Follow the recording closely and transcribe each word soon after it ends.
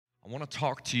want to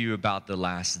talk to you about the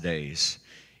last days.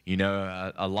 You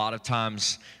know, a lot of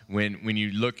times when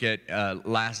you look at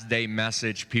last day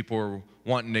message, people are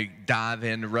wanting to dive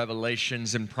into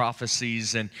revelations and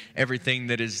prophecies and everything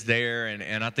that is there.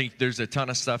 And I think there's a ton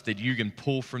of stuff that you can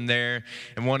pull from there.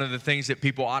 And one of the things that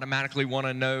people automatically want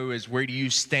to know is, where do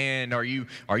you stand? Are you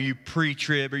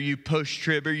pre-trib? Are you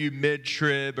post-trib? Are you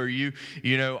mid-trib? Are you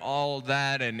all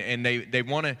that? And they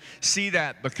want to see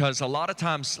that, because a lot of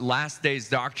times last days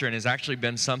doctrine has actually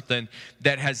been something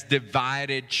that has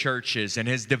divided churches and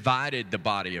has divided the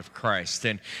body of Christ.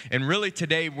 And really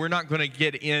today we're not going to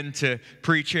get into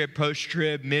pre-trib,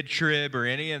 post-trib, mid-trib, or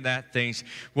any of that things.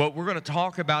 What we're going to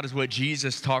talk about is what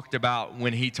Jesus talked about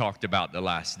when he talked about the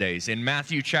last days. In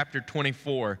Matthew chapter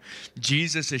 24,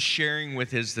 Jesus is sharing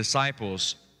with his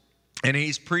disciples, and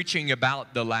he's preaching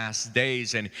about the last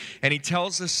days, and he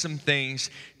tells us some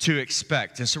things to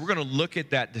expect. And so we're going to look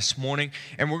at that this morning,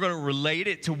 and we're going to relate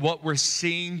it to what we're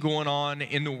seeing going on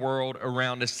in the world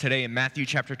around us today. In Matthew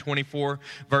chapter 24,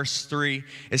 verse 3,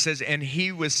 it says, "And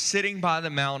he was sitting by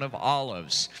the Mount of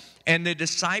Olives, and the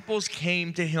disciples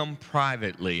came to him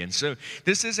privately." And so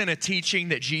this isn't a teaching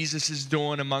that Jesus is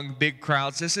doing among big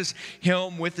crowds. This is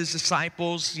him with his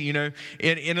disciples, in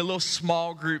a little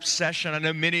small group session. I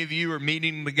know many of you are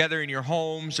meeting together in your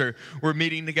homes, or we're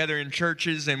meeting together in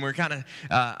churches, and we're kind of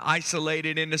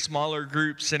isolated into smaller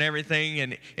groups and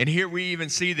everything. And here we even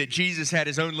see that Jesus had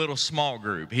his own little small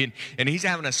group. And he's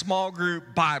having a small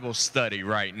group Bible study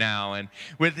right now and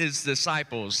with his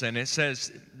disciples. And it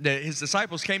says that his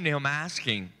disciples came to him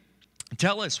asking,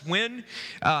 "Tell us, when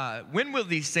will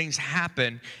these things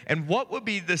happen, and what will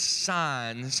be the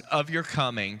signs of your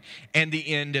coming and the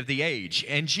end of the age?"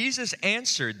 And Jesus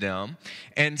answered them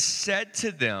and said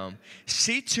to them,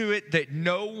 "See to it that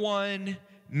no one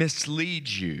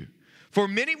misleads you. For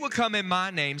many will come in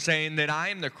my name, saying that I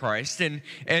am the Christ, and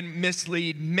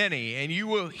mislead many. And you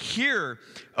will hear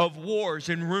of wars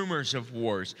and rumors of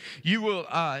wars. You will,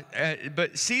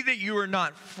 but see that you are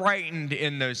not frightened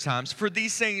in those times, for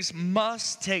these things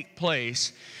must take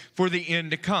place for the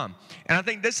end to come." And I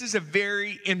think this is a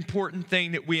very important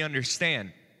thing that we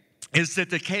understand, is that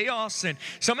the chaos and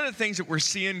some of the things that we're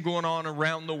seeing going on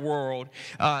around the world,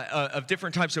 of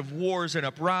different types of wars and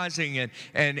uprising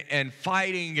and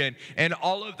fighting and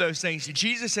all of those things,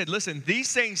 Jesus said, listen,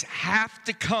 these things have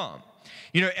to come.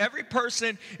 Every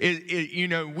person is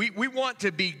we want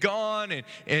to be gone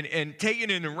and taken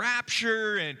in the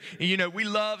rapture, and we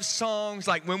love songs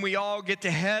like "When We All Get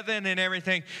to Heaven" and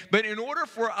everything. But in order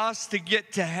for us to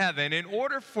get to heaven, in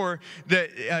order for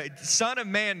the Son of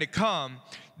Man to come,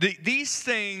 these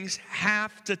things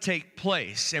have to take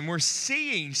place, and we're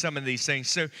seeing some of these things.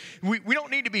 So we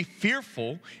don't need to be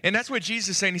fearful, and that's what Jesus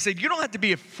is saying. He said, you don't have to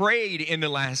be afraid in the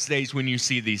last days when you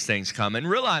see these things come, and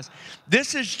realize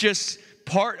this is just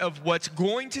part of what's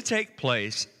going to take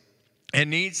place and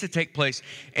needs to take place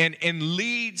and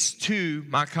leads to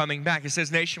my coming back. It says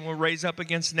nation will raise up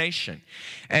against nation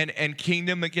and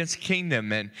kingdom against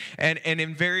kingdom. And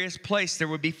in various places there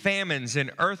will be famines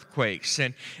and earthquakes.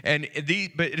 But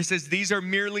it says these are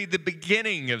merely the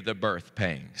beginning of the birth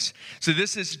pangs. So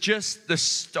this is just the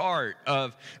start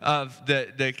of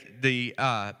the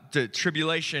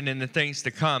tribulation and the things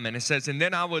to come. And it says, "And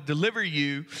then I will deliver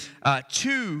you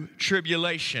to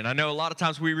tribulation." I know a lot of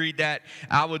times we read that,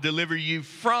 "I will deliver you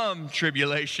from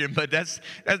tribulation," but that's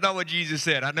not what Jesus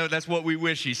said. I know that's what we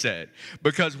wish he said,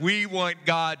 because we want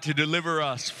God to deliver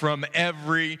us from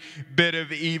every bit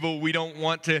of evil. We don't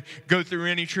want to go through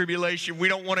any tribulation. We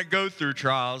don't want to go through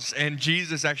trials. And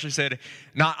Jesus actually said,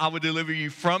 not "I will deliver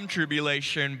you from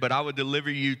tribulation," but "I will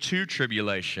deliver you to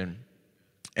tribulation,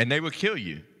 and they will kill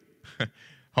you."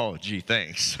 Oh, gee,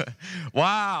 thanks.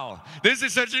 Wow, this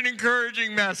is such an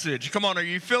encouraging message. Come on, are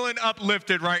you feeling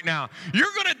uplifted right now?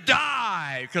 You're going to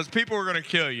die because people are going to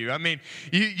kill you. I mean,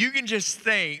 you can just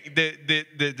think that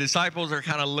the disciples are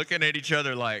kind of looking at each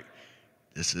other like,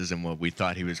 this isn't what we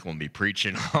thought he was going to be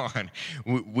preaching on.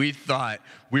 We thought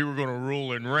we were going to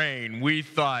rule and reign. We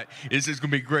thought this is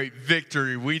going to be great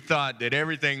victory. We thought that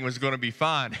everything was going to be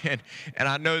fine. And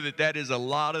I know that is a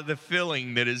lot of the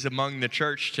feeling that is among the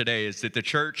church today, is that the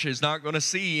church is not going to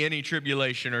see any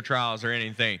tribulation or trials or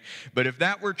anything. But if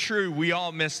that were true, we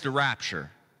all missed the rapture.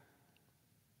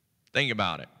 Think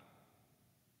about it.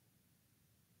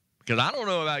 Because I don't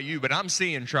know about you, but I'm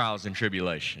seeing trials and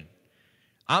tribulation.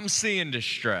 I'm seeing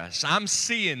distress. I'm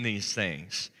seeing these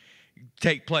things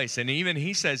take place. And even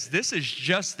he says this is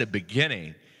just the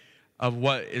beginning of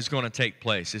what is going to take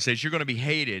place. It says you're going to be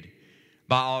hated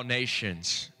by all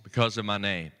nations because of my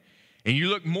name. And you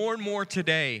look more and more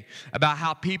today about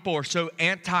how people are so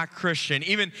anti-Christian.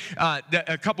 Even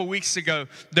a couple weeks ago,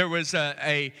 there was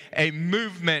a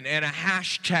movement and a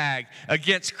hashtag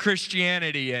against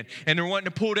Christianity. And they're wanting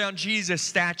to pull down Jesus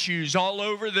statues all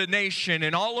over the nation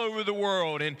and all over the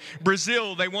world. In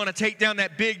Brazil, they want to take down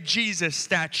that big Jesus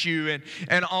statue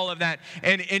and all of that.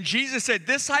 And Jesus said,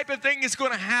 this type of thing is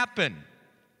going to happen.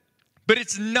 But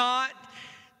it's not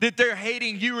that they're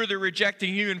hating you or they're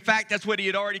rejecting you. In fact, that's what he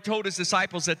had already told his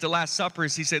disciples at the Last Supper.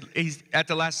 He said, at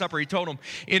the Last Supper, he told them,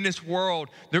 in this world,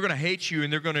 they're going to hate you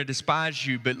and they're going to despise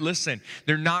you. But listen,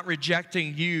 they're not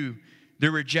rejecting you,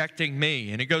 they're rejecting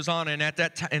me. And it goes on, and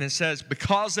and it says,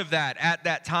 because of that, at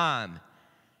that time,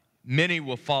 many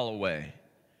will fall away.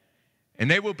 And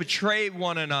they will betray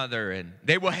one another, and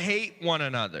they will hate one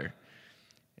another.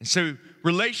 And so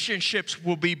relationships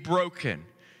will be broken.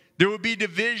 There will be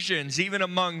divisions even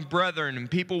among brethren, and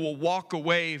people will walk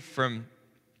away from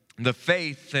the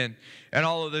faith and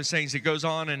all of those things. It goes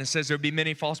on and it says there will be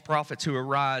many false prophets who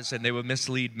arise, and they will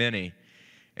mislead many.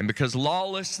 And because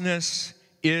lawlessness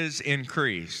is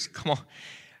increased. Come on,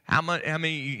 how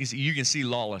many you can see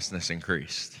lawlessness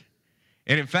increased?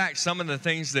 And in fact, some of the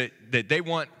things that they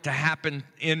want to happen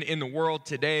in the world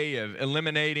today, of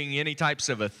eliminating any types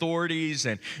of authorities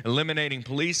and eliminating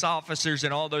police officers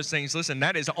and all those things, listen,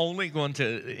 that is only going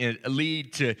to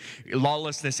lead to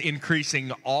lawlessness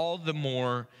increasing all the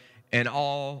more and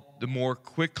all the more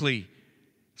quickly.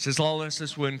 It says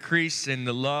lawlessness will increase and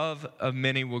the love of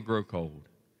many will grow cold.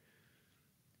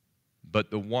 But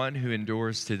the one who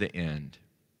endures to the end,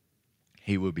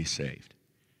 he will be saved.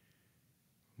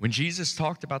 When Jesus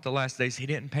talked about the last days, he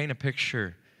didn't paint a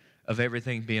picture of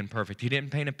everything being perfect. He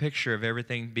didn't paint a picture of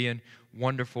everything being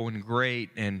wonderful and great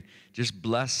and just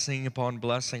blessing upon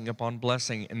blessing upon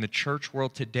blessing. In the church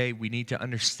world today, we need to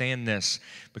understand this,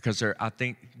 because I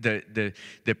think the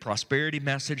prosperity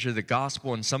message of the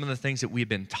gospel and some of the things that we've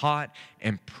been taught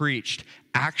and preached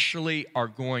actually are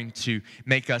going to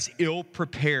make us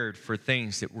ill-prepared for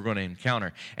things that we're going to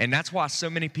encounter. And that's why so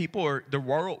many people the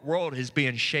world is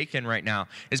being shaken right now,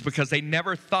 is because they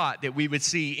never thought that we would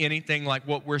see anything like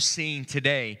what we're seeing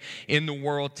today in the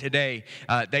world today.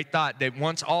 They thought that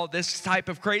once all this type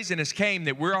of craziness came,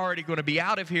 that we're already going to be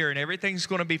out of here and everything's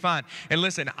going to be fine. And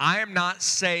listen, I am not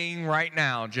saying right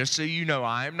now, just so you know,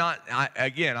 I'm not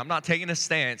taking a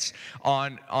stance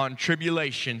on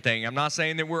tribulation thing. I'm not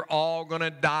saying that we're all going to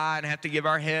die and have to give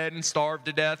our head and starve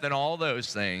to death and all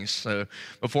those things. So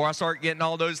before I start getting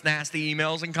all those nasty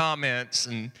emails and comments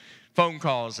and phone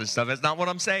calls and stuff, that's not what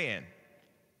I'm saying.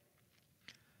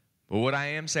 But what I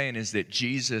am saying is that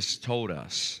Jesus told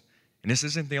us, and this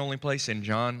isn't the only place, in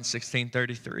John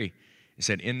 16:33, he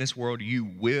said, in this world you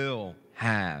will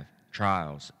have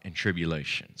trials and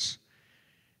tribulations.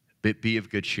 But be of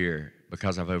good cheer,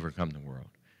 because I've overcome the world.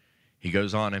 He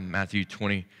goes on in Matthew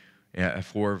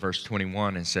 4 verse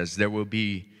 21 and says, there will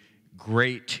be a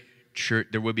great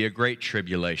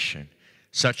tribulation,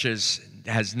 such as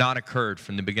has not occurred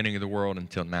from the beginning of the world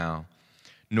until now,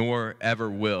 nor ever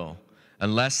will,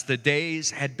 unless the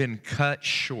days had been cut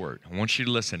short. I want you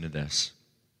to listen to this.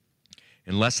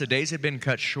 Unless the days had been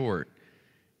cut short,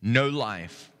 no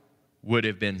life would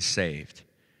have been saved.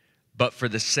 But for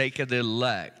the sake of the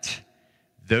elect,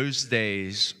 those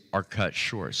days are cut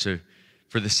short. So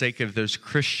for the sake of those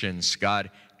Christians, God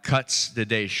cuts the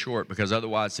day short, because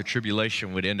otherwise the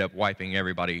tribulation would end up wiping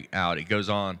everybody out. It goes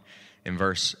on in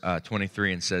verse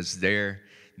 23 and says,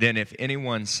 then if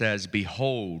anyone says,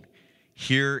 behold,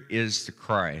 here is the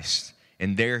Christ,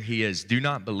 and there he is, do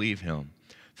not believe him.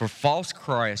 For false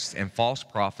Christs and false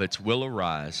prophets will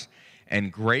arise,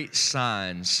 and great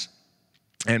signs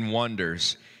and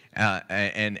wonders.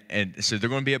 And so they're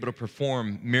going to be able to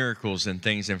perform miracles and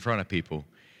things in front of people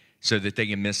so that they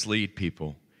can mislead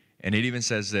people. And it even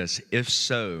says this, if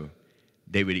so,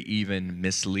 they would even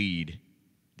mislead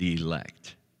the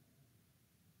elect.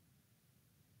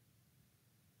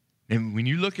 And when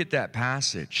you look at that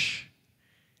passage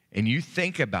and you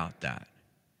think about that,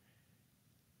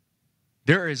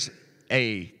 there is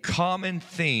a common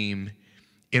theme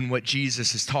in what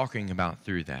Jesus is talking about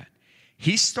through that.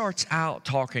 He starts out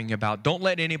talking about, don't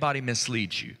let anybody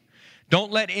mislead you.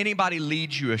 Don't let anybody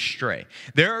lead you astray.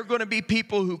 There are going to be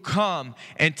people who come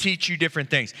and teach you different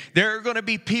things. There are going to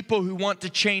be people who want to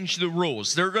change the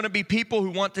rules. There are going to be people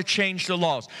who want to change the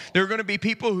laws. There are going to be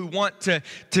people who want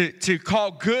to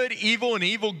call good evil and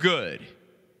evil good.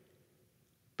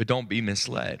 But don't be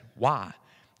misled. Why?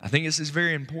 I think this is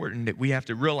very important, that we have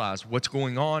to realize what's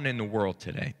going on in the world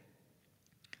today.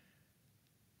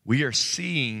 We are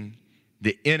seeing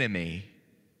the enemy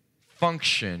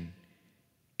function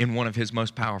in one of his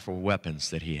most powerful weapons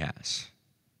that he has.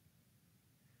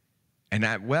 And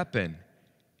that weapon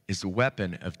is the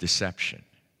weapon of deception.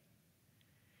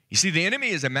 You see, the enemy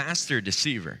is a master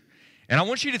deceiver. And I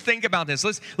want you to think about this.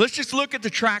 Let's just look at the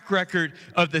track record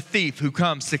of the thief who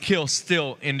comes to kill,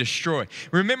 steal, and destroy.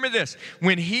 Remember this,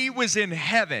 when he was in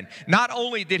heaven, not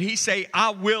only did he say,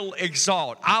 I will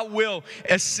exalt, I will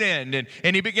ascend,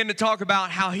 and he began to talk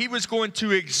about how he was going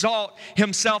to exalt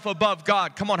himself above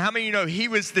God. Come on, how many of you know he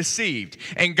was deceived?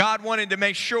 And God wanted to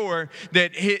make sure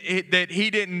that he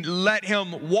didn't let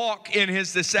him walk in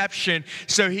his deception,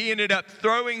 so he ended up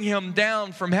throwing him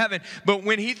down from heaven. But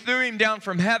when he threw him down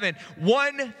from heaven,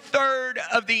 1/3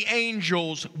 of the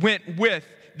angels went with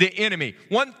the enemy.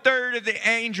 1/3 of the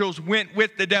angels went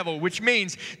with the devil, which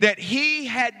means that he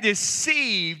had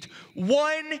deceived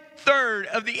 1/3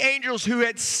 of the angels who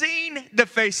had seen the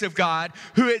face of God,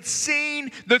 who had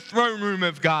seen the throne room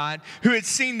of God, who had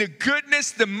seen the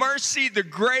goodness, the mercy, the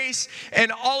grace,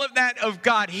 and all of that of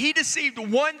God. He deceived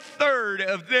 1/3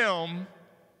 of them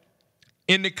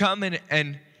into coming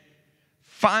and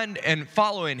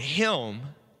following him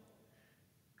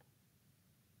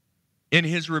in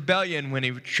his rebellion when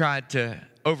he tried to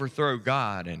overthrow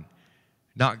God and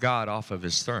knock God off of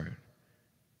his throne.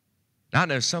 Now, I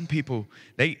know some people,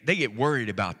 they get worried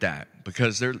about that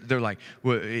because they're like,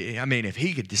 well, I mean, if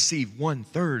he could deceive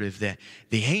 1/3 of the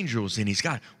angels and he's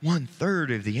got 1/3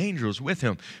 of the angels with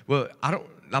him, well,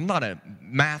 I'm not a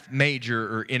math major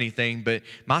or anything, but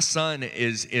my son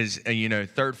is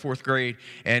third, fourth grade,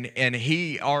 and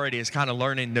he already is kind of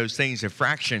learning those things of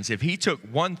fractions. If he took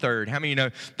 1/3, how many know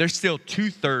there's still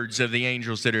 2/3 of the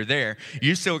angels that are there?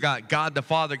 You still got God the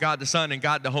Father, God the Son, and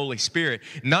God the Holy Spirit.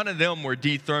 None of them were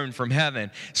dethroned from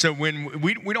heaven. So when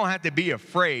we don't have to be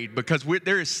afraid, because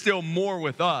there is still more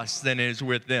with us than is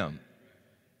with them.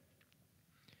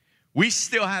 We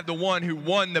still have the one who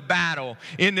won the battle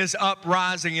in this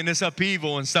uprising, in this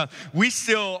upheaval and stuff. We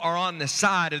still are on the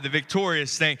side of the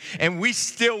victorious thing, and we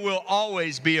still will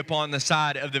always be upon the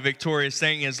side of the victorious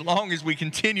thing as long as we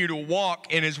continue to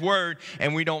walk in his word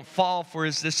and we don't fall for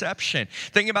his deception.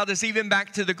 Think about this, even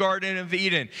back to the Garden of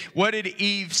Eden. What did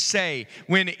Eve say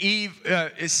when Eve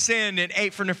sinned and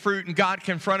ate from the fruit and God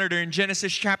confronted her in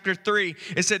Genesis chapter 3?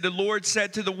 It said, the Lord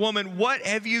said to the woman, what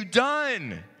have you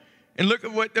done? And look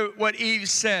at what Eve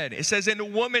said. It says, and the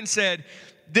woman said,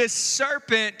 this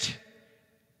serpent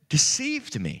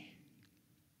deceived me,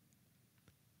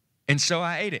 and so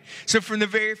I ate it. So from the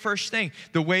very first thing,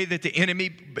 the way that the enemy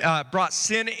brought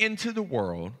sin into the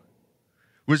world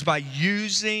was by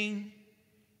using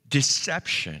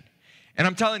deception. And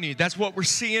I'm telling you, that's what we're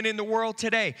seeing in the world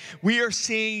today. We are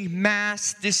seeing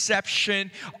mass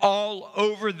deception all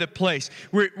over the place.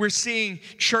 We're seeing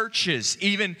churches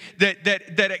even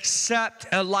that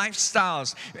accept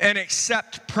lifestyles and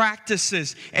accept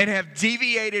practices and have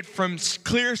deviated from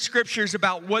clear scriptures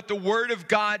about what the Word of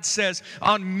God says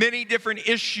on many different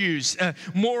issues,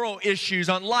 moral issues,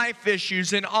 on life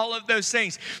issues, and all of those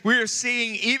things. We are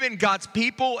seeing even God's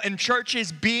people and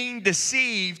churches being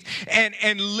deceived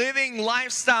and living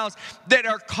lifestyles that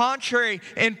are contrary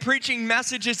and preaching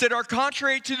messages that are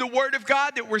contrary to the Word of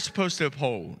God that we're supposed to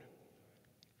uphold.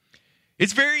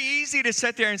 It's very easy to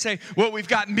sit there and say, well, we've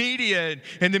got media,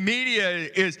 and the media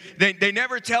is, they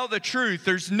never tell the truth.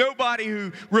 There's nobody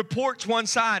who reports one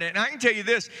side. And I can tell you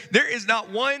this, there is not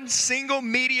one single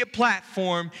media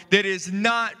platform that is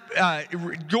not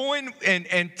going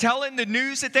and telling the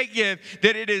news that they give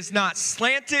that it is not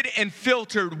slanted and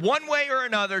filtered one way or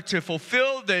another to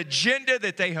fulfill the agenda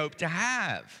that they hope to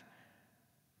have.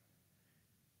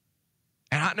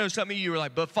 And I know some of you are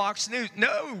like, but Fox News.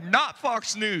 No, not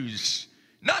Fox News.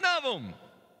 None of them.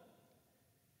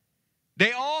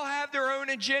 They all have their own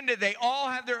agenda. They all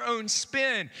have their own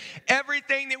spin.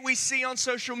 Everything that we see on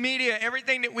social media,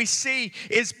 everything that we see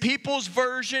is people's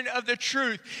version of the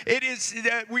truth. It is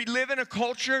that we live in a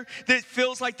culture that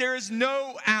feels like there is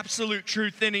no absolute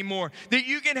truth anymore, that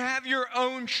you can have your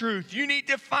own truth. You need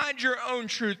to find your own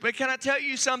truth. But can I tell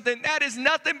you something? That is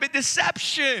nothing but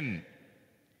deception.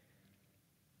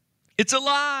 It's a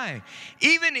lie.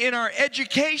 Even in our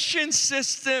education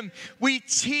system, we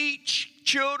teach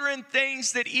children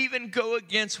things that even go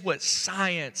against what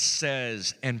science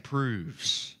says and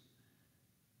proves.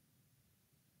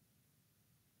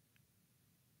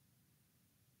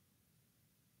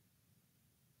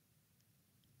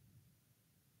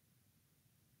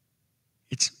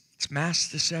 It's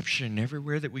mass deception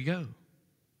everywhere that we go.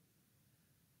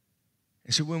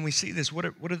 And so when we see this, what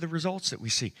are the results that we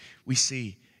see? We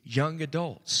see young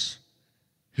adults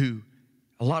who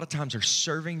a lot of times are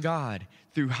serving God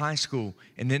through high school,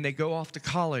 and then they go off to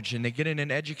college, and they get in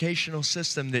an educational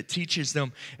system that teaches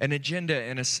them an agenda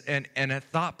and a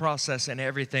thought process and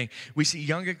everything. We see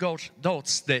young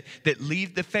adults that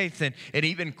leave the faith and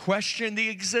even question the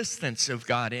existence of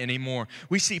God anymore.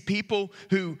 We see people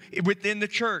who, within the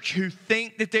church, who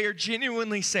think that they are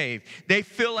genuinely saved. They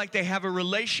feel like they have a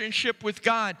relationship with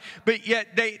God, but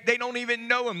yet they don't even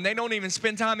know Him. They don't even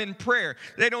spend time in prayer.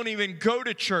 They don't even go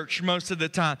to church most of the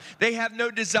time. They have no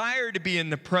desire to be in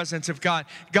the presence of God.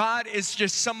 God is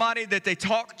just somebody that they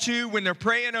talk to when they're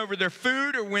praying over their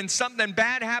food or when something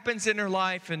bad happens in their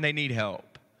life and they need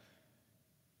help.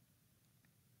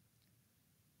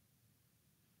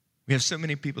 We have so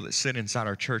many people that sit inside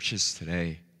our churches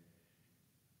today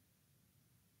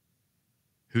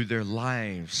who their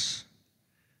lives,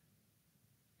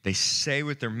 they say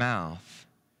with their mouth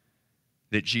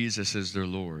that Jesus is their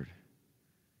Lord,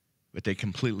 but they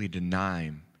completely deny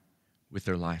Him with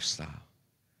their lifestyle.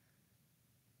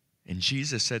 And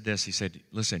Jesus said this, He said,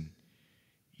 listen,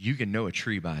 you can know a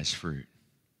tree by its fruit.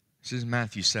 This is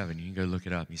Matthew 7, you can go look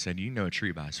it up. He said, you know a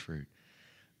tree by its fruit.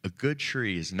 A good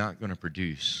tree is not going to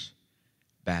produce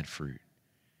bad fruit.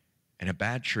 And a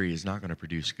bad tree is not going to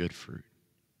produce good fruit.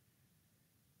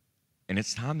 And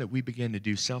it's time that we begin to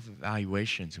do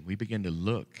self-evaluations and we begin to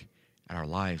look at our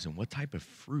lives and what type of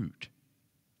fruit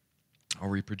are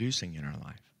we producing in our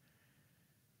life.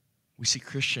 We see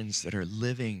Christians that are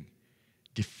living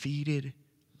defeated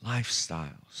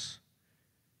lifestyles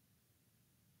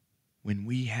when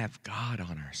we have God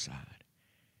on our side.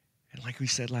 And like we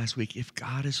said last week, if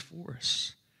God is for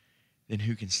us, then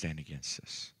who can stand against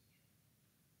us?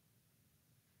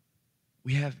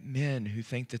 We have men who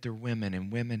think that they're women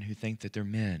and women who think that they're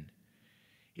men,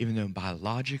 even though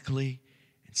biologically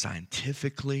and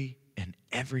scientifically and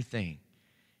everything,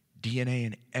 DNA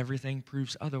and everything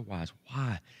proves otherwise.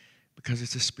 Why? Because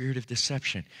it's a spirit of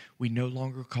deception. We no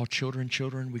longer call children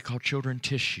children, we call children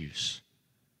tissues.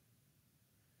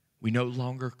 We no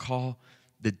longer call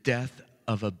the death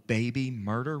of a baby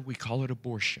murder, we call it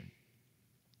abortion.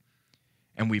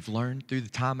 And we've learned through the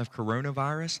time of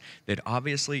coronavirus that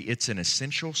obviously it's an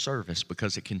essential service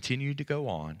because it continued to go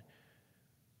on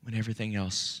when everything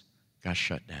else got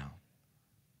shut down.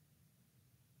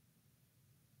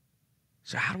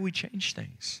 So how do we change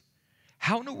things?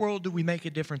 How in the world do we make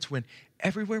a difference when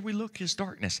everywhere we look is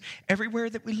darkness? Everywhere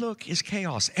that we look is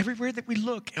chaos. Everywhere that we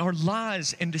look are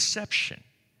lies and deception.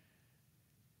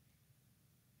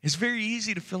 It's very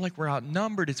easy to feel like we're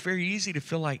outnumbered. It's very easy to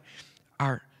feel like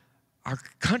our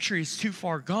country is too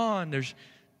far gone.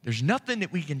 There's nothing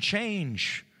that we can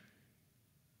change.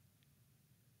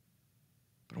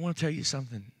 But I want to tell you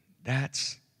something.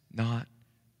 That's not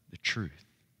the truth.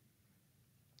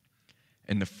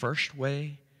 And the first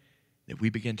way that we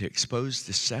begin to expose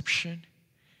deception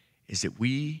is that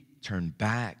we turn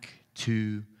back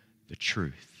to the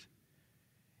truth.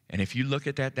 And if you look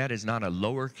at that, that is not a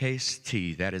lowercase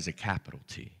t, that is a capital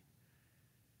T.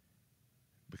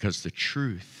 Because the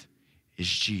truth is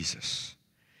Jesus.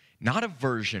 Not a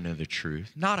version of the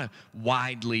truth, not a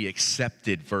widely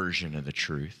accepted version of the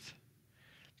truth.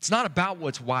 It's not about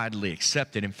what's widely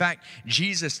accepted. In fact,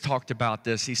 Jesus talked about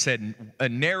this. He said,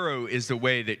 narrow is the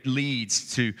way that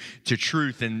leads to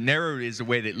truth, and narrow is the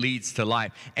way that leads to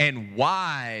life, and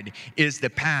wide is the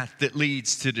path that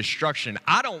leads to destruction.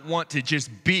 I don't want to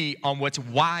just be on what's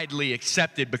widely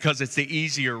accepted because it's the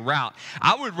easier route.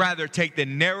 I would rather take the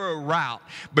narrow route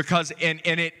because and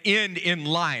it end in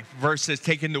life versus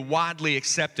taking the widely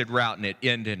accepted route and it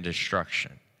end in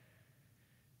destruction.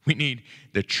 We need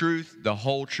the truth, the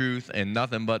whole truth, and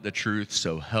nothing but the truth,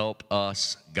 so help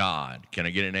us God. Can I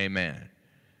get an amen?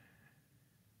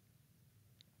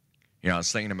 You know, I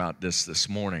was thinking about this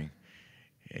morning.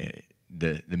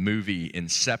 The movie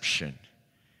Inception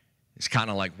is kind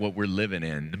of like what we're living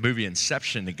in. The movie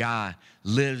Inception, the guy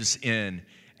lives in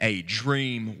a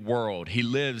dream world. He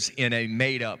lives in a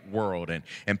made-up world.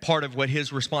 And part of what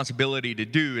his responsibility to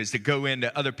do is to go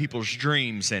into other people's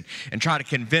dreams and try to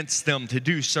convince them to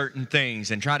do certain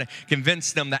things and try to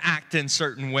convince them to act in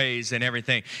certain ways and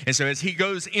everything. And so as he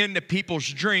goes into people's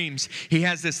dreams, he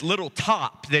has this little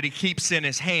top that he keeps in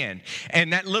his hand.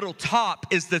 And that little top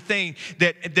is the thing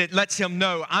that lets him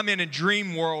know, I'm in a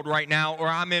dream world right now, or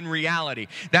I'm in reality.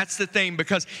 That's the thing,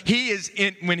 because he is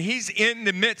when he's in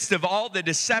the midst of all the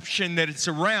deception deception that it's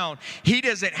around, he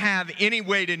doesn't have any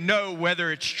way to know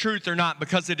whether it's truth or not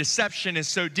because the deception is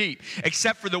so deep,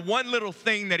 except for the one little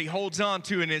thing that he holds on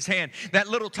to in his hand. That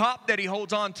little top that he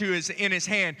holds on to is in his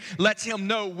hand lets him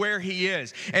know where he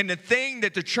is. And the thing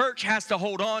that the church has to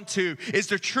hold on to is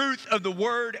the truth of the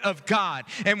Word of God.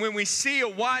 And when we see a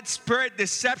widespread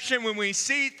deception, when we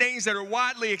see things that are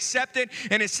widely accepted,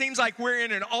 and it seems like we're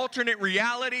in an alternate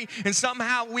reality and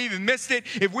somehow we've missed it,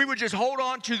 if we would just hold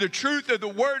on to the truth of the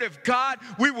Word of God,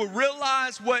 we will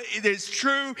realize what is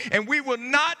true, and we will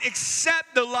not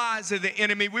accept the lies of the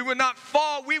enemy. We will not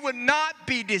fall. We will not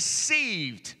be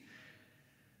deceived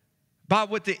by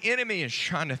what the enemy is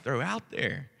trying to throw out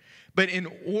there. But in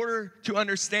order to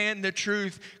understand the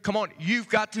truth, come on, you've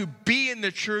got to be in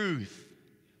the truth.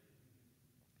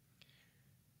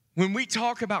 When we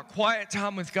talk about quiet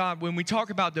time with God, when we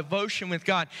talk about devotion with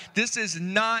God, this is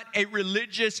not a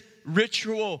religious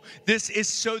ritual. This is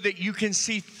so that you can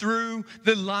see through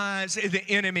the lies of the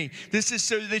enemy. This is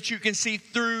so that you can see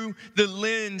through the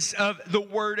lens of the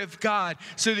Word of God,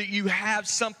 so that you have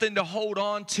something to hold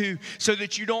on to, so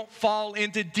that you don't fall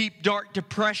into deep, dark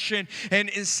depression and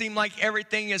it seem like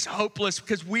everything is hopeless,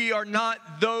 because we are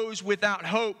not those without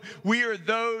hope. We are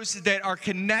those that are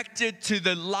connected to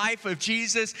the life of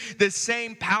Jesus. The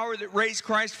same power that raised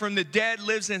Christ from the dead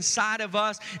lives inside of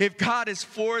us. If God is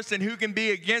for us, then who can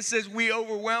be against us? We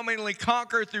overwhelmingly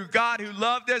conquer through God who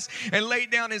loved us and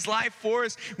laid down his life for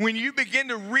us. When you begin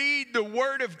to read the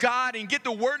Word of God and get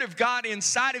the Word of God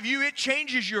inside of you, it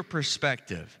changes your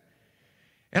perspective.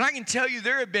 And I can tell you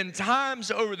there have been times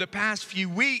over the past few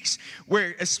weeks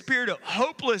where a spirit of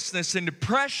hopelessness and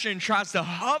depression tries to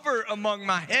hover among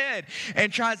my head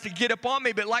and tries to get up on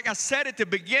me. But like I said at the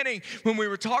beginning when we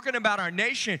were talking about our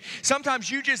nation, sometimes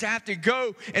you just have to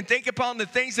go and think upon the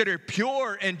things that are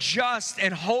pure and just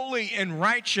and holy and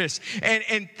righteous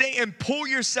and pull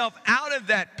yourself out of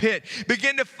that pit.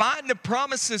 Begin to find the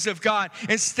promises of God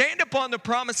and stand upon the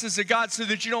promises of God so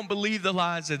that you don't believe the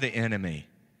lies of the enemy.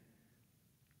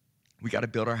 We got to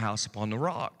build our house upon the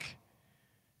rock.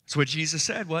 That's what Jesus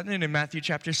said, wasn't it? In Matthew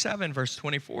chapter 7, verse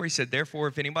 24, he said, therefore,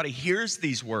 if anybody hears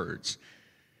these words,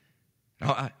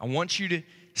 now I want you to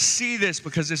see this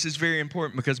because this is very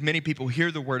important, because many people hear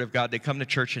the Word of God. They come to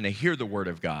church and they hear the Word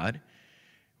of God,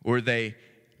 or they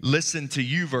listen to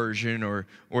YouVersion,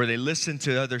 or they listen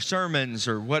to other sermons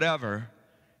or whatever,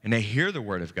 and they hear the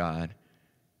Word of God.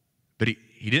 But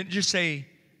he didn't just say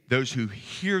those who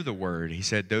hear the Word. He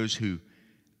said those who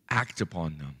act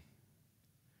upon them.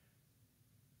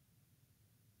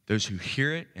 Those who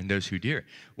hear it and those who do it.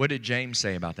 What did James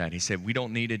say about that? He said we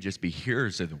don't need to just be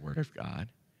hearers of the Word of God,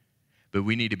 but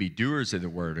we need to be doers of the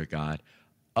Word of God.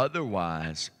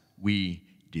 Otherwise, we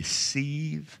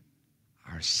deceive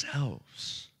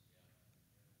ourselves.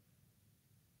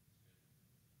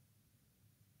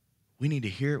 We need to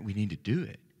hear it. We need to do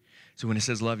it. So when it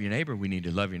says love your neighbor, we need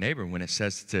to love your neighbor. When it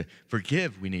says to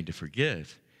forgive, we need to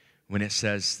forgive. When it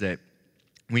says that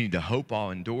we need to hope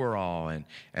all, endure all,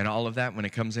 and all of that, when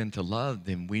it comes into love,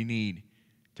 then we need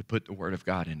to put the Word of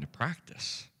God into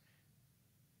practice.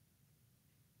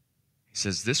 He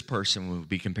says this person will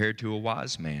be compared to a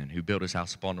wise man who built his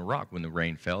house upon a rock. When the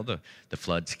rain fell, the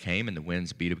floods came, and the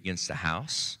winds beat up against the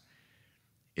house.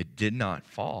 It did not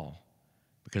fall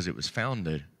because it was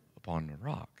founded upon the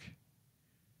rock.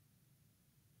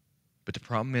 But the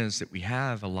problem is that we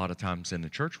have a lot of times in the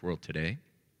church world today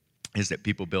is that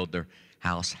people build their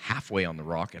house halfway on the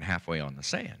rock and halfway on the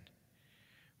sand.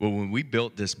 Well, when we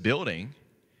built this building,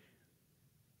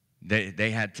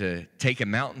 they had to take a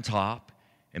mountaintop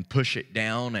and push it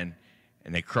down, and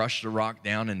they crushed the rock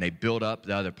down and they built up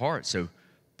the other part. So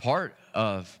part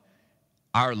of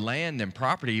our land and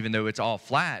property, even though it's all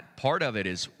flat, part of it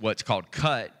is what's called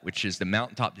cut, which is the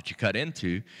mountaintop that you cut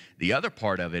into. The other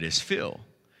part of it is fill.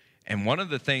 And one of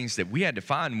the things that we had to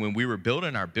find when we were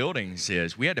building our buildings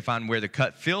is we had to find where the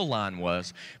cut fill line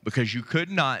was, because you could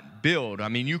not build. I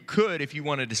mean, you could if you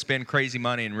wanted to spend crazy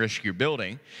money and risk your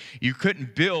building. You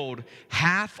couldn't build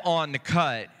half on the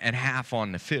cut and half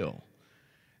on the fill.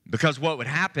 Because what would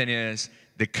happen is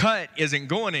the cut isn't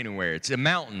going anywhere. It's a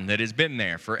mountain that has been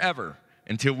there forever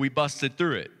until we busted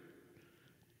through it.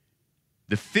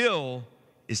 The fill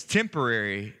is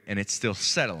temporary and it's still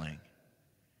settling.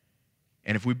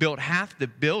 And if we built half the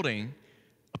building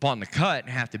upon the cut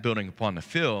and half the building upon the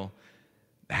fill,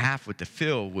 the half with the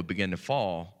fill would begin to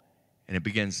fall, and it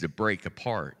begins to break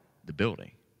apart the building.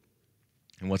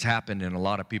 And what's happened in a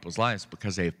lot of people's lives,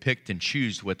 because they have picked and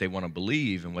choose what they want to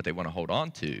believe and what they want to hold on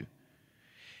to,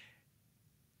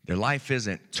 their life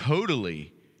isn't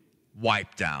totally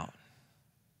wiped out,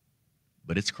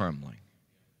 but it's crumbling.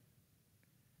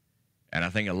 And I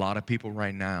think a lot of people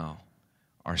right now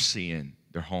are seeing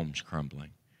their homes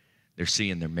crumbling. They're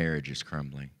seeing their marriages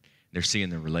crumbling. They're seeing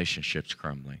their relationships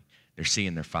crumbling. They're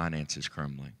seeing their finances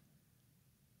crumbling.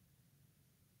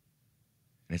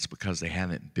 And it's because they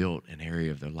haven't built an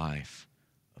area of their life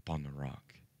upon the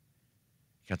rock.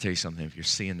 Can I tell you something? If you're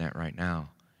seeing that right now,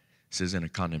 this isn't a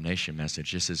condemnation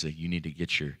message. This is you need to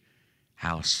get your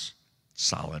house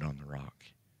solid on the rock,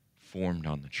 formed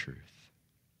on the truth.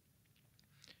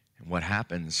 And what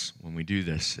happens when we do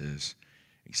this is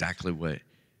exactly what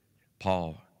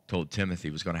Paul told Timothy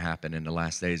was going to happen in the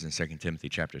last days in 2 Timothy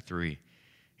chapter 3.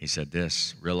 He said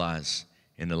this, realize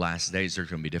in the last days there's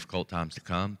going to be difficult times to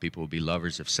come. People will be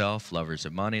lovers of self, lovers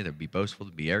of money. They'll be boastful,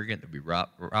 they'll be arrogant, they'll be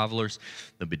rivalers,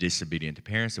 they'll be disobedient to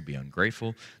parents, they'll be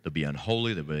ungrateful, they'll be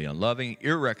unholy, they'll be unloving,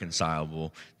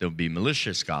 irreconcilable, they'll be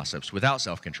malicious gossips, without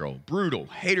self-control, brutal,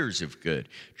 haters of good,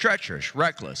 treacherous,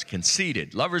 reckless,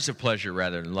 conceited, lovers of pleasure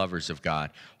rather than lovers of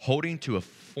God, holding to a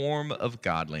form of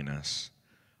godliness,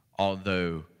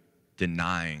 although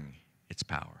denying its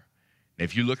power. And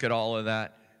if you look at all of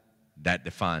that, that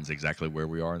defines exactly where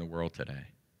we are in the world today.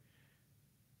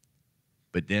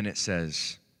 But then it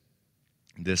says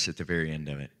this at the very end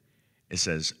of it. It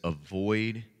says,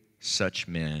 avoid such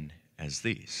men as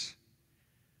these.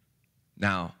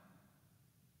 Now,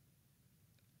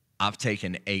 I've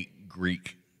taken 8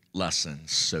 Greek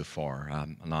lessons so far.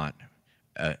 I'm not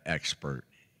an expert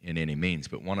in any means,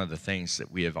 but one of the things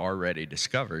that we have already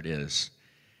discovered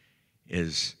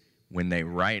is when they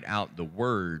write out the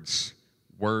words,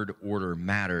 word order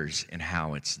matters in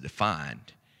how it's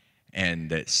defined, and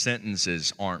that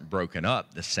sentences aren't broken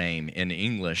up the same in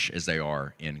English as they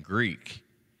are in Greek.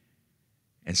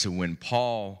 And so when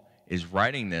Paul is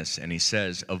writing this and he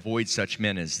says, avoid such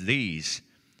men as these,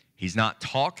 he's not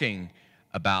talking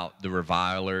about the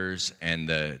revilers and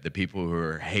the people who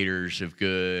are haters of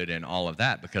good and all of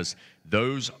that, because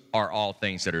those are all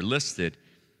things that are listed.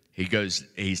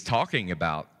 He's talking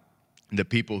about the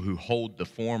people who hold the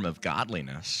form of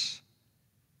godliness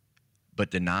but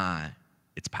deny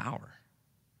its power.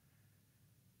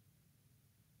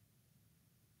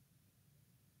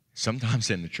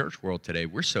 Sometimes in the church world today,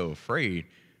 we're so afraid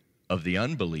of the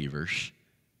unbelievers,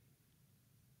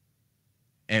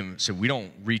 and so we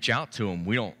don't reach out to them,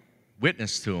 we don't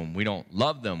witness to them, we don't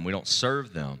love them, we don't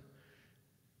serve them.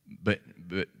 But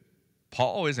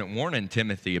Paul isn't warning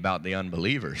Timothy about the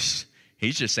unbelievers.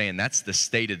 He's just saying that's the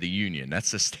state of the union. That's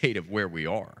the state of where we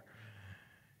are.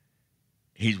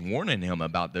 He's warning him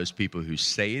about those people who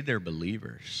say they're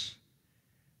believers,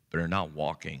 but are not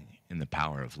walking in the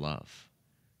power of love,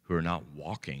 who are not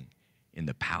walking in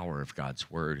the power of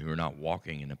God's word, who are not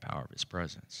walking in the power of his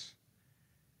presence.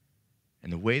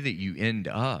 And the way that you end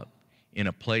up in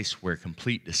a place where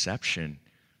complete deception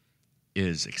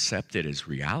is accepted as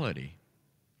reality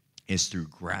is through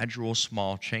gradual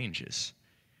small changes.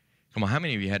 Come on, how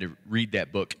many of you had to read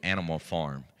that book, Animal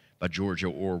Farm, by George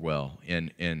Orwell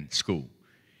in school?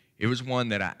 It was one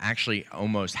that I actually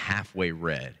almost halfway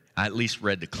read. I at least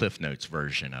read the Cliff Notes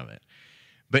version of it.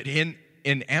 But in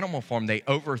Animal Farm, the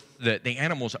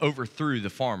animals overthrew the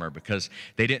farmer because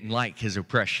they didn't like his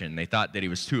oppression. They thought that he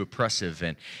was too oppressive.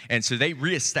 And so they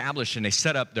reestablished and they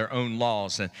set up their own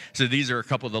laws. And so these are a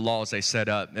couple of the laws they set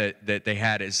up that they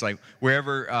had. It's like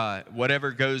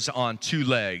whatever goes on 2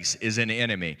 legs is an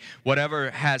enemy. Whatever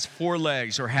has 4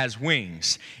 legs or has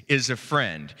wings is a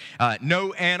friend.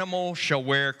 No animal shall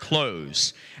wear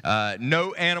clothes.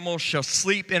 No animal shall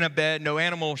sleep in a bed. No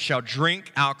animal shall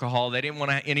drink alcohol. They didn't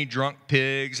want any drunk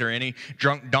pigs or any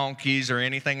drunk donkeys or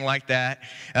anything like that.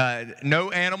 No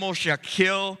animal shall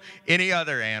kill any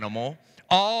other animal.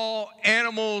 All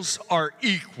animals are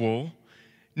equal.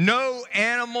 No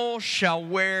animal shall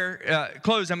wear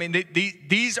clothes. I mean,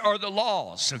 these are the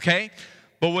laws, okay?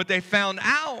 But what they found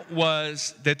out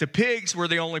was that the pigs were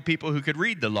the only people who could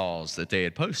read the laws that they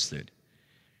had posted.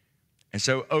 And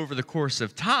so over the course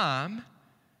of time,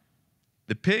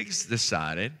 the pigs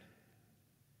decided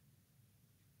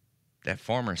that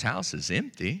farmer's house is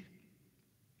empty.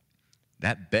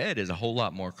 That bed is a whole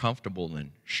lot more comfortable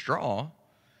than straw.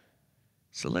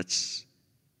 So let's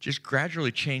just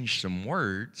gradually change some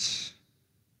words,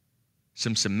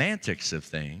 some semantics of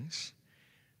things,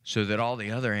 so that all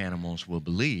the other animals will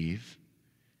believe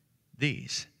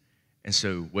these. And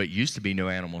so what used to be no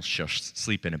animals shall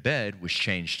sleep in a bed was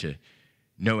changed to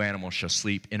no animal shall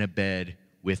sleep in a bed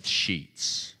with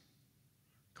sheets.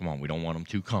 Come on, we don't want them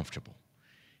too comfortable.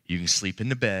 You can sleep in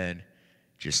the bed,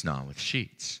 just not with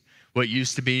sheets. What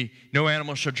used to be no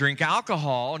animal shall drink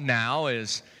alcohol now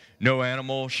is no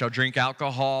animal shall drink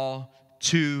alcohol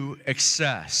to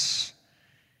excess.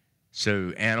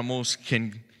 So animals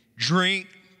can drink,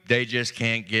 they just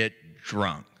can't get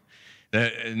drunk.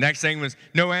 The next thing was,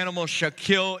 no animal shall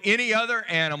kill any other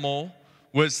animal,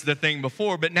 was the thing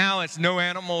before. But now it's, no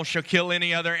animal shall kill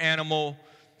any other animal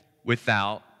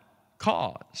without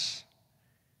cause.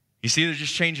 You see, they're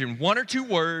just changing one or two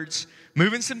words,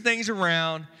 moving some things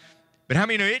around. But how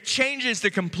many know it changes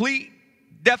the complete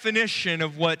definition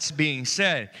of what's being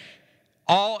said?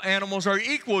 All animals are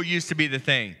equal used to be the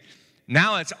thing.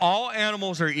 Now it's all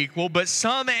animals are equal, but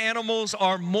some animals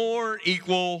are more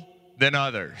equal than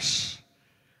others.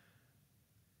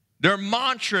 Their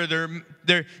mantra,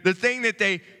 the thing that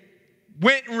they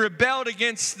went and rebelled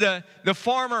against the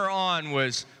farmer on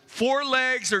was 4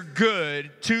 legs are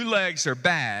good, 2 legs are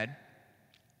bad.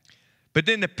 But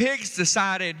then the pigs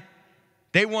decided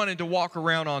they wanted to walk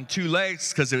around on 2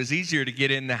 legs because it was easier to get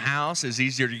in the house, it was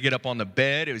easier to get up on the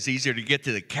bed, it was easier to get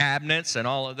to the cabinets and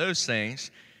all of those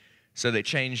things. So they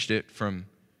changed it from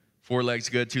 4 legs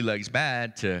good, 2 legs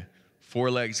bad to 4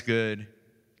 legs good,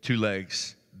 2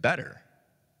 legs better.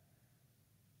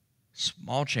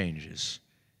 Small changes,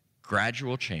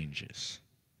 gradual changes,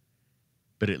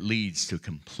 but it leads to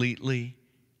completely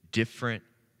different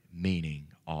meaning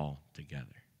altogether.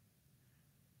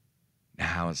 Now,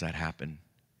 how does that happen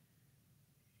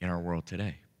in our world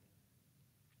today?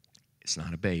 It's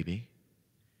not a baby,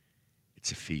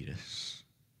 it's a fetus.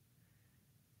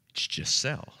 It's just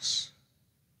cells.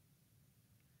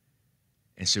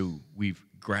 And so we've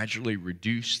gradually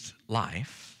reduced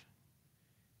life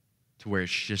to where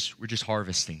we're just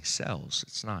harvesting cells.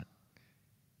 It's not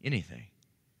anything.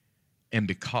 And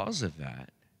because of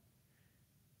that,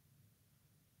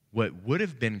 what would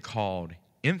have been called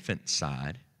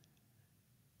infanticide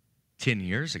 10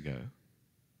 years ago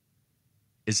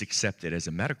is accepted as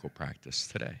a medical practice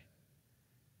today.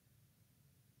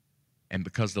 And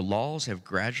because the laws have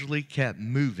gradually kept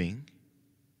moving,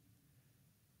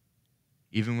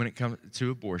 even when it comes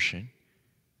to abortion,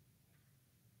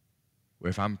 where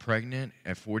if I'm pregnant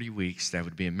at 40 weeks, that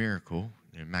would be a miracle,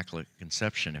 an immaculate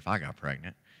conception if I got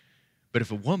pregnant. But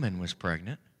if a woman was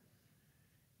pregnant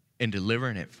and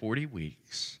delivering at 40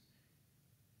 weeks,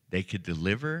 they could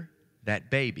deliver that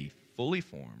baby fully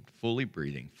formed, fully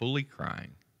breathing, fully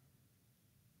crying,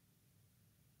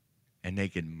 and they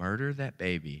could murder that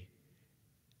baby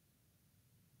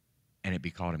and it'd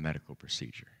be called a medical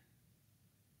procedure.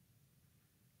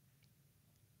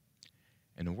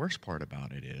 And the worst part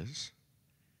about it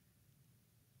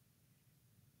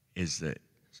is that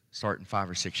starting 5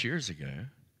 or 6 years ago,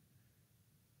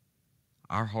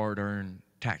 our hard-earned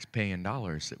tax-paying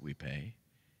dollars that we pay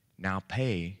now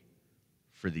pay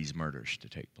for these murders to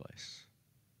take place.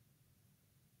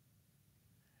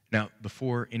 Now,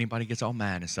 before anybody gets all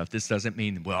mad and stuff, this doesn't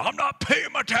mean, well, I'm not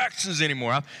paying my taxes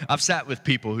anymore. I've sat with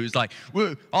people who's like,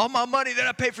 well, all my money that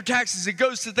I pay for taxes, it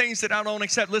goes to things that I don't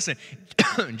accept. Listen,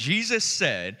 Jesus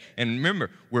said, and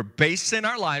remember, we're basing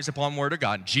our lives upon the Word of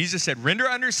God. Jesus said, render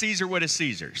unto Caesar what is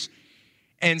Caesar's.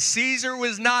 And Caesar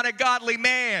was not a godly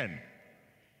man.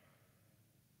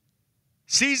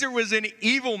 Caesar was an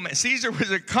evil man. Caesar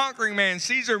was a conquering man.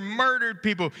 Caesar murdered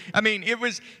people. I mean, it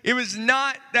was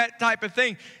not that type of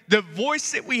thing. The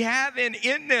voice that we have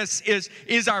in this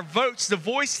is our votes. The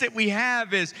voice that we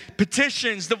have is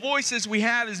petitions. The voices we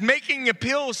have is making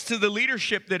appeals to the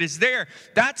leadership that is there.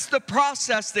 That's the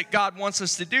process that God wants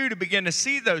us to do to begin to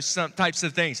see those types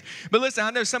of things. But listen,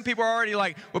 I know some people are already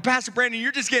like, well, Pastor Brandon,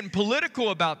 you're just getting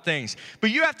political about things. But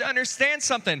you have to understand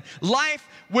something. Life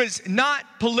was not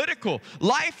political.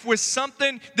 Life was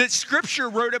something that Scripture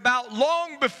wrote about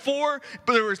long before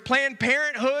there was Planned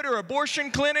Parenthood or abortion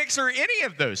clinics or any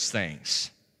of those things.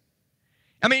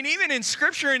 I mean, even in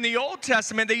Scripture in the Old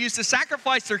Testament, they used to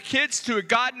sacrifice their kids to a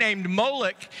god named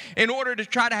Moloch in order to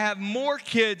try to have more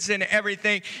kids and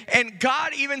everything. And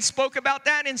God even spoke about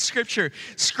that in Scripture.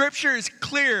 Scripture is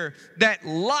clear that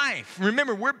life,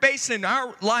 remember, we're basing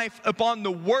our life upon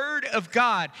the Word of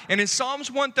God. And in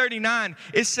Psalms 139,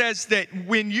 it says that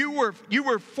when you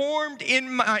were formed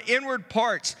in my inward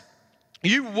parts,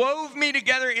 you wove me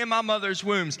together in my mother's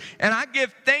wombs, and I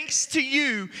give thanks to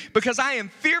you because I am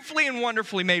fearfully and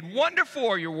wonderfully made. Wonderful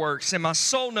are your works, and my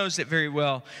soul knows it very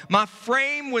well. My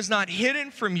frame was not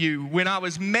hidden from you when I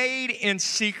was made in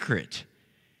secret.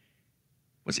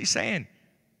 What's he saying?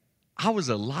 I was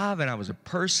alive and I was a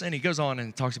person. He goes on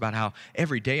and talks about how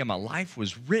every day of my life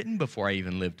was written before I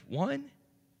even lived one.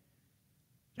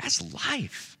 That's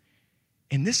life.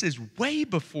 And this is way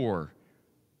before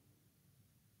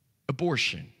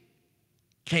abortion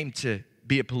came to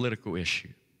be a political issue.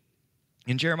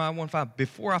 In Jeremiah 1:5,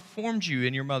 before I formed you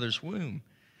in your mother's womb,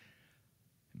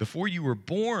 before you were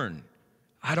born,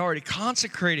 I'd already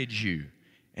consecrated you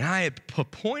And I have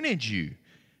appointed you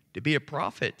to be a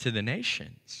prophet to the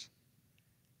nations.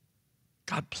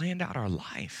 God planned out our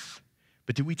life.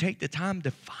 But do we take the time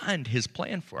to find his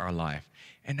plan for our life?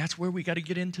 And that's where we got to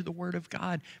get into the word of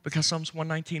God, because Psalms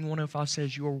 119, 105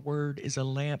 says, your word is a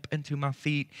lamp unto my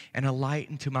feet and a light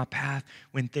unto my path.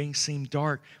 When things seem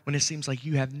dark, when it seems like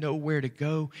you have nowhere to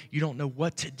go, you don't know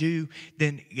what to do,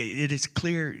 then it is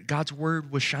clear God's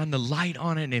word will shine the light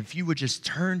on it. And if you would just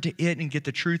turn to it and get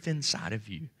the truth inside of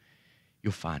you,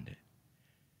 you'll find it.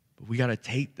 But we got to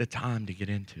take the time to get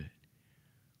into it.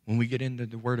 When we get into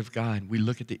the Word of God, we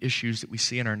look at the issues that we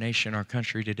see in our nation, our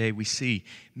country today. We see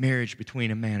marriage between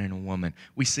a man and a woman.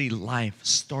 We see life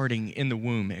starting in the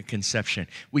womb at conception.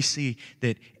 We see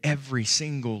that every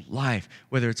single life,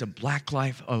 whether it's a black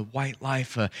life, a white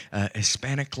life, a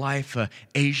Hispanic life, a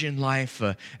Asian life,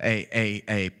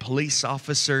 a police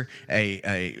officer,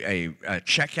 a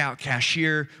checkout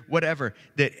cashier, whatever,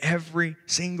 that every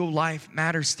single life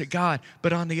matters to God.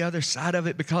 But on the other side of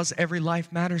it, because every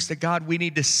life matters to God, we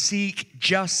need to seek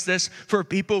justice for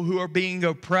people who are being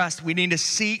oppressed. We need to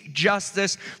seek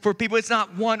justice for people. It's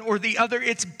not one or the other,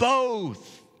 it's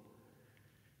both.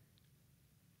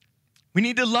 We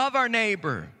need to love our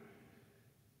neighbor.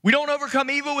 We don't overcome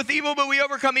evil with evil, but we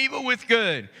overcome evil with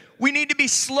good. We need to be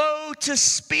slow to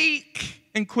speak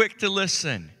and quick to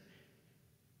listen.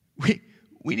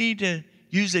 We need to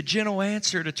use a gentle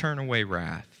answer to turn away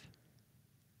wrath.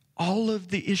 All of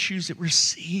the issues that we're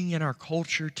seeing in our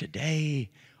culture today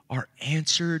are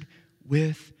answered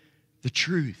with the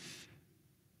truth.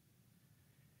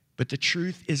 But the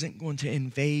truth isn't going to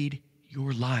invade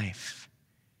your life.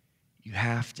 You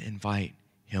have to invite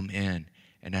him in.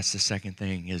 And that's the second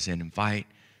thing, is invite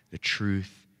the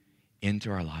truth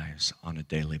into our lives on a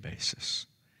daily basis.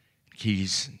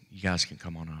 Keys, you guys can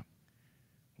come on up.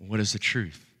 What is the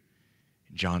truth?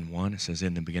 In John 1, it says,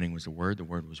 in the beginning was the Word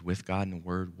was with God, and the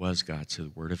Word was God. So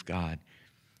the Word of God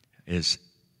is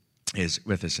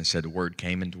with us. And said the Word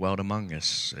came and dwelt among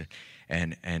us,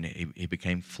 and he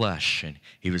became flesh, and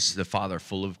he was the Father,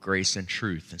 full of grace and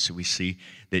truth. And so we see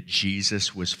that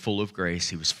Jesus was full of grace.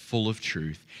 He was full of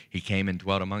truth. He came and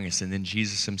dwelt among us. And then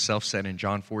Jesus himself said in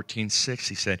John 14:6,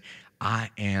 he said,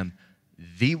 I am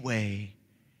the way,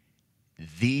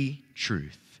 the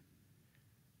truth.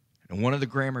 And one of the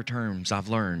grammar terms I've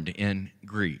learned in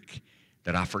Greek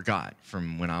that I forgot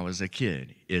from when I was a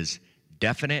kid is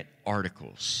definite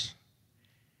articles.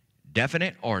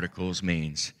 Definite articles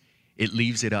means it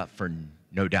leaves it up for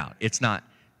no doubt. It's not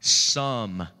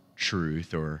some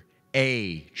truth or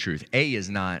a truth. A is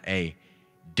not a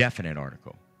definite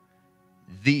article.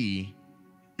 The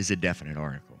is a definite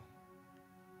article.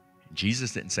 And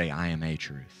Jesus didn't say, I am a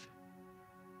truth.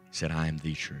 He said, I am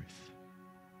the truth.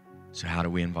 So how do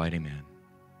we invite him in?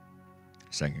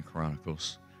 2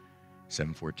 Chronicles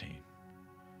 7:14.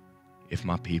 If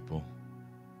my people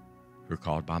who are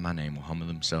called by my name will humble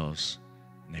themselves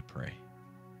and they pray,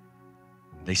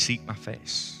 they seek my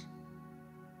face,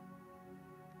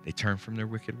 they turn from their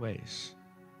wicked ways,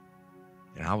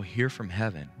 then I will hear from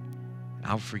heaven, and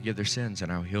I will forgive their sins,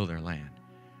 and I will heal their land.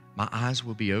 My eyes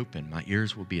will be open, my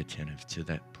ears will be attentive to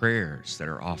the prayers that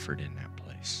are offered in that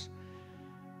place.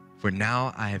 For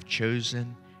now I have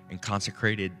chosen and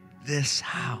consecrated this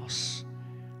house,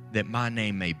 that my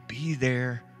name may be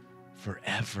there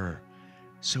forever.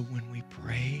 So when we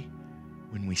pray,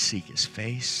 when we seek his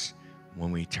face,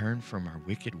 when we turn from our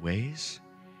wicked ways,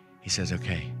 he says,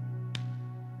 okay,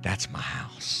 that's my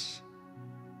house,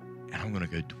 and I'm going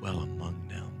to go dwell among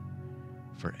them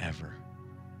forever.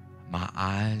 My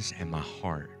eyes and my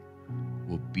heart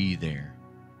will be there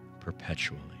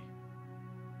perpetually.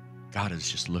 God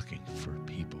is just looking for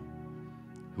people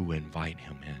who will invite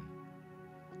him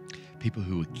in. People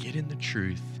who will get in the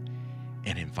truth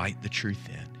and invite the truth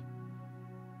in,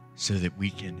 so that we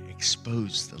can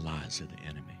expose the lies of the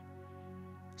enemy,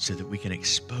 so that we can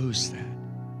expose that.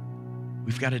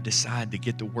 We've got to decide to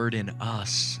get the word in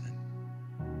us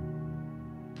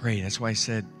and pray. That's why I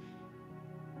said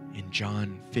in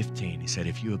John 15, he said,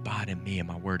 if you abide in me and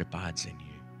my word abides in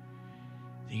you,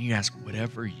 then you ask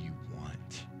whatever you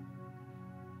want,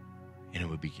 and it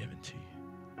will be given to you.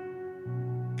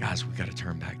 Guys, we've got to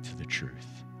turn back to the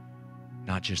truth,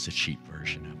 not just a cheap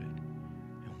version of it.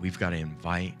 And we've got to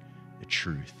invite the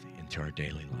truth into our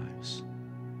daily lives.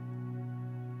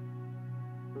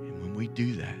 And when we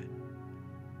do that,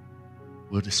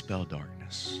 we'll dispel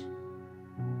darkness.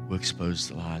 We'll expose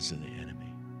the lies of the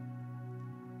enemy.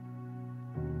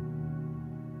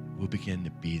 We'll begin to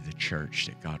be the church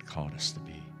that God called us to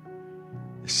be.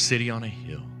 The city on a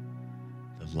hill,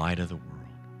 the light of the world,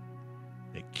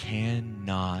 that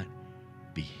cannot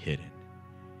be hidden.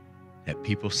 that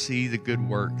people see the good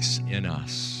works in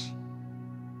us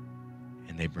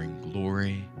and they bring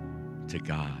glory to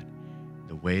God.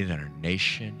 The way that our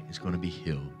nation is going to be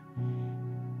healed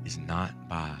is not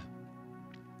by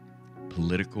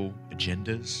political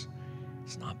agendas.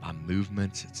 It's not by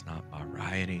movements. It's not by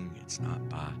rioting. It's not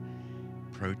by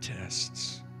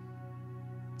protests.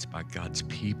 It's by God's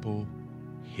people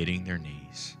hitting their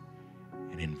knees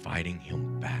and inviting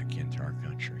him back into our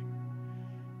country.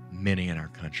 Many in our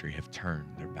country have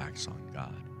turned their backs on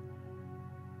God.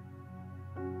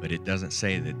 But it doesn't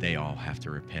say that they all have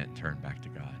to repent and turn back to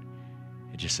God.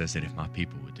 It just says that if my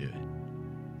people would do it,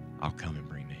 I'll come and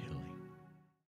bring the